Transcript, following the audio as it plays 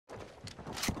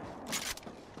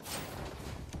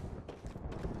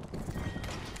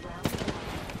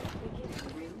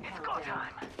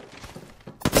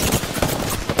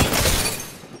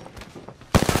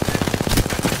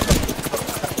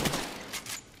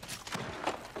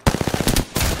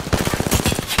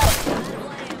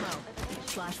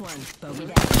one. Bogey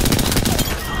down.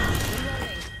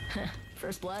 Reloading.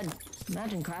 First blood.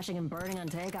 Imagine crashing and burning on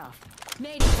takeoff.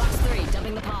 Made box 3,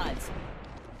 dumping the pods.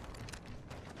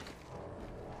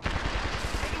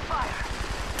 Taking fire.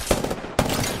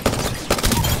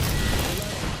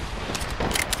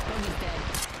 Bogey's dead.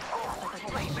 Oh,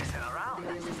 I ain't messing around.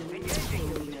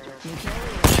 Engaging. New kill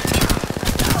leader.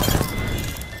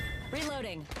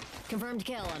 Reloading. Confirmed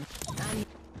kill on.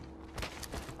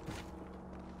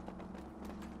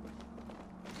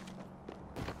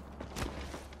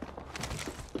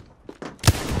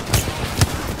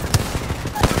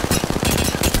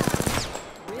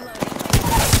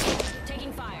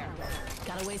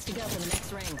 Got a ways to go for the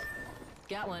next ring.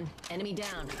 Got one. Enemy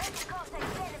down. Wings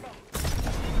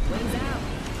out.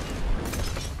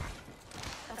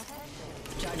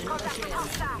 Charging up the shield.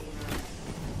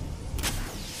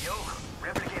 Yo,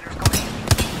 replicators coming in.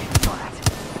 Got it.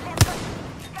 Let's go.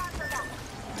 Cancel that.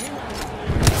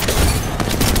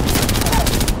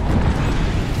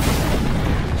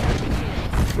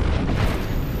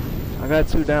 I got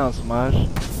 2 down, Samaj. What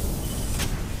the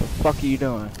fuck are you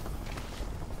doing?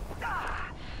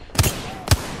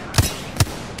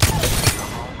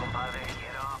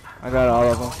 I got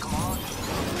all of them.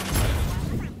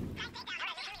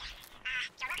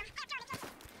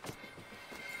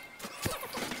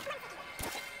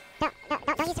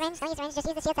 Don't use syringe, just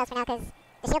use the shield cells for now, because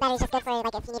the shield battery is just good for,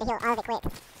 like, if you need to heal all of it quick.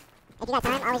 If you got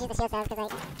time, always use the shield cells,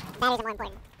 because, like, batteries are more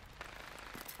important.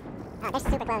 Oh, they're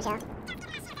super close, yo.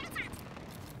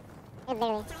 They're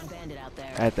literally Bandit out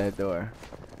there. At that door.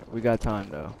 We got time,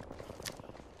 though.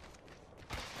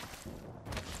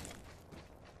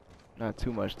 Not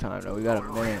too much time, though. We got a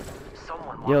minute.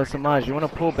 Yo, Samaj, you want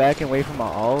to pull back and wait for my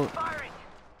ult?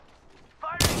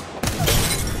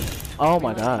 Oh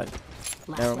my god.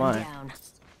 Never mind.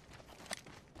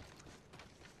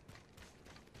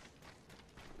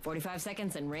 45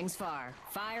 seconds and rings far.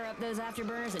 Fire up those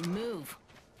afterburners and move.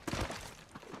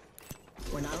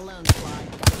 We're not alone,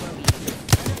 squad. Got a bogey.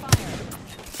 Under fire.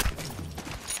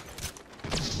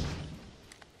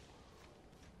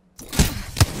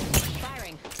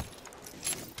 Firing.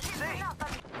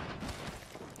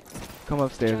 Come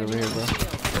upstairs over here, bro.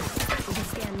 We can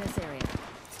scan this area.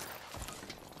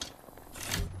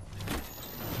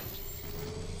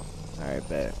 Alright,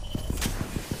 bet.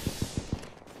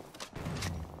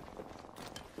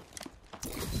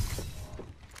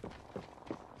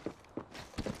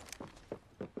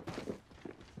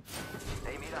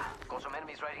 Hey, mira, got some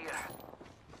enemies right here.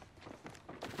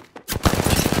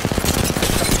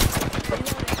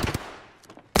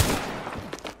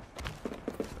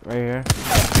 Right here.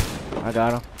 I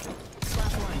got him.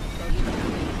 Slap one. Bogey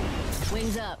down.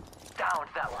 Wings up. Down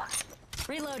that one.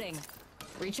 Reloading.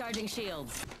 Recharging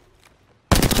shields.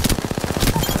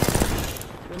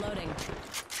 Reloading.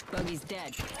 Bogey's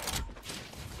dead.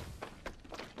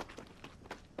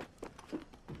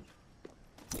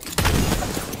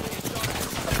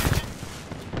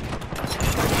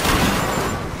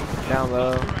 Down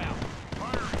low.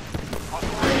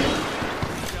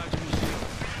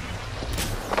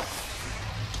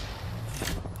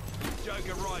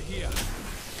 Joker right here.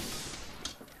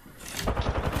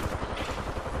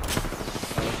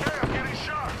 Hey, I'm getting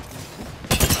shot.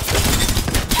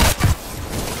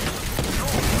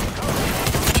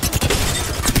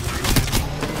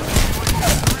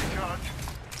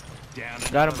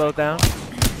 Got them both down.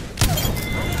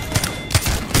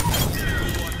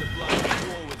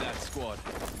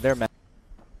 They're mad.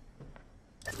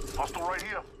 Hostile right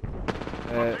here.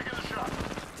 Uh, Taking a shot.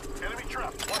 Enemy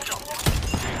trap. Watch out.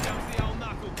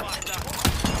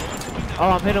 oh,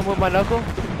 I'm hitting him with my knuckle.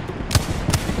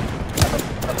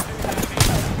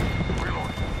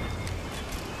 Reload.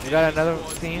 We got another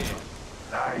team.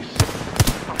 Nice.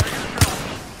 I'm taking a shot.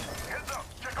 Heads up.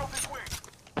 Check out this wing.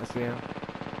 I see him.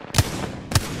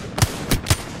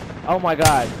 Oh my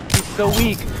god, he's so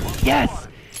weak. Yes!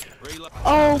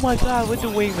 Oh my god, with the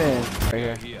wingman.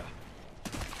 Right here.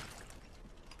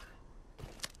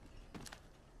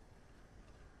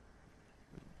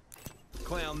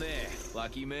 Clown there.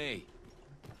 Lucky me.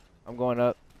 I'm going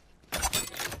up.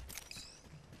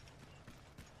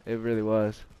 It really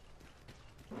was.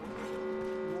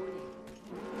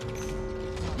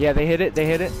 Yeah, they hit it, they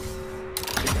hit it.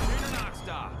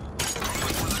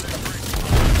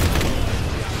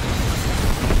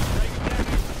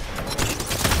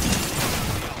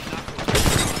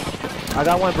 I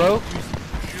got one, bro.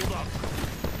 Shield up.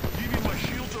 Give me my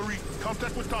shield to reach.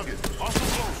 Contact with target. Hostile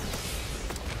close.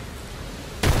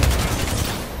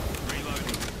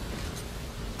 Reloading.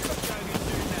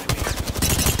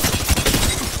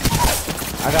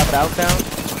 I got bounce down.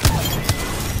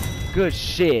 Good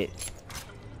shit.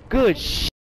 Good shit.